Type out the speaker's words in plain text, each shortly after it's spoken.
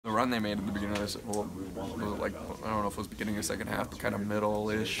run they made at the beginning of this, well, like, I don't know if it was beginning of second half, but kind of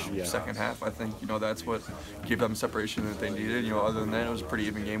middle-ish second half, I think, that's what gave them separation that they needed. Other than that, it was a pretty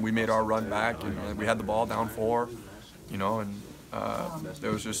even game. We made our run back, and we had the ball down 4, and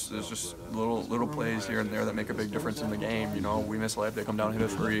there's just little plays here and there that make a big difference in the game. We miss life, they come down, hit a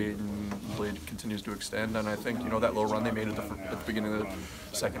 3, and the lead continues to extend. And I think that little run they made at the beginning of the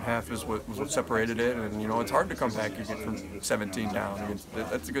second half was what separated it. And it's hard to come back again from 17 down.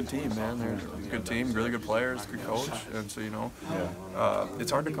 That's a good team, man. They're a good team, really good players, good coach, and so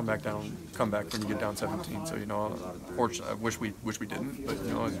it's hard to come back when you get down 17. So fortunately, I wish we didn't, but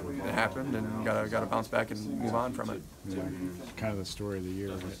it happened, and gotta bounce back and move on from it. Yeah. Kind of the story of the year,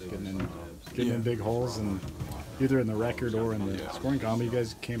 right? Getting in big holes, and either in the record or in the scoring column. You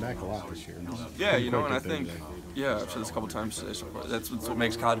guys came back a lot this year. Yeah, and I think, I've said this a couple times. That's what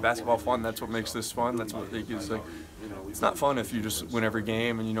makes college basketball fun. That's what makes this fun. That's what it's not fun if you just win every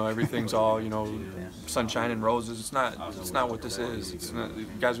game and everything's all sunshine and roses. It's not what this is. It's not, the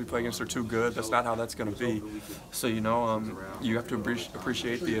guys we play against are too good. That's not how that's going to be. So you have to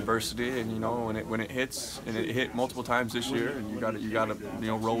appreciate the adversity, and when it hits, and it hit multiple times this year, and you got to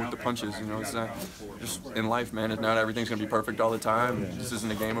roll with the punches. It's not just in life, man. It's not everything's going to be perfect all the time. This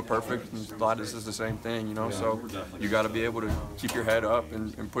isn't a game of perfect. And a lot of this is the same thing. So you got to be able to keep your head up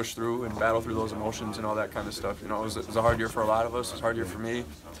and push through and battle through those emotions and all that kind of stuff. It was a hard year for a lot of us. It was a hard year for me.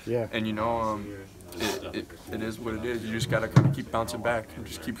 Yeah. And it is what it is. You just got to kind of keep bouncing back and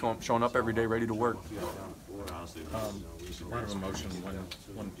just keep showing up every day, ready to work. A lot of emotion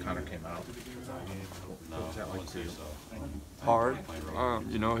when Connor came out. What was that like for you? Hard.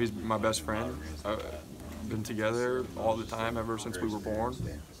 He's my best friend. Been together all the time ever since we were born.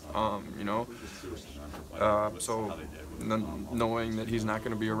 So knowing that he's not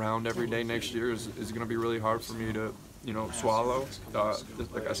going to be around every day next year is going to be really hard for me to swallow.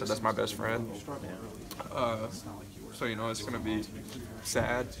 Like I said, that's my best friend. So it's going to be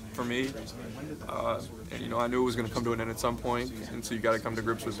sad for me. And I knew it was going to come to an end at some point, and so you got to come to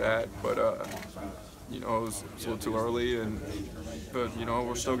grips with that. But it was a little too early, but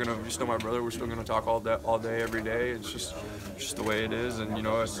you're still my brother. We're still gonna talk all day, every day. It's just the way it is, and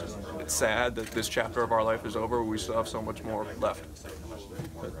it's sad that this chapter of our life is over. We still have so much more left.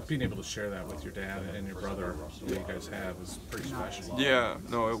 But being able to share that with your dad and your brother that you guys have is pretty special. Yeah,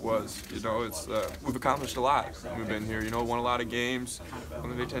 no, it was. It's we've accomplished a lot. We've been here. Won a lot of games, won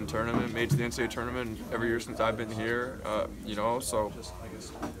the Big Ten tournament, made to the NCAA tournament every year since I've been here. So.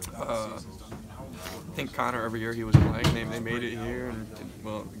 I think Connor, every year he was playing, they made it here, and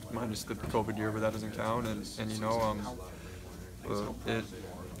well, minus the COVID year, but that doesn't count.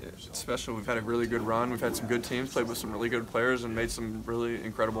 It's special. We've had a really good run. We've had some good teams, played with some really good players, and made some really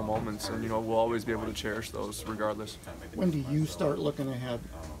incredible moments. And we'll always be able to cherish those, regardless. When do you start looking ahead?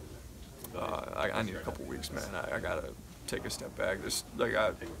 I need a couple weeks, man. I gotta take a step back.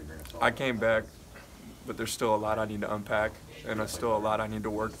 I came back, but there's still a lot I need to unpack, and there's still a lot I need to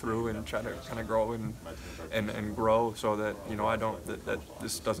work through and try to kind of grow and grow, so that that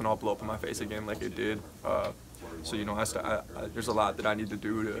this doesn't all blow up in my face again like it did. So there's a lot that I need to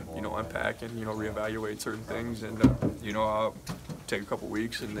do to unpack and reevaluate certain things, and I'll take a couple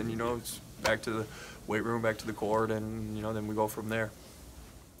weeks, and then it's back to the weight room, back to the court, and then we go from there.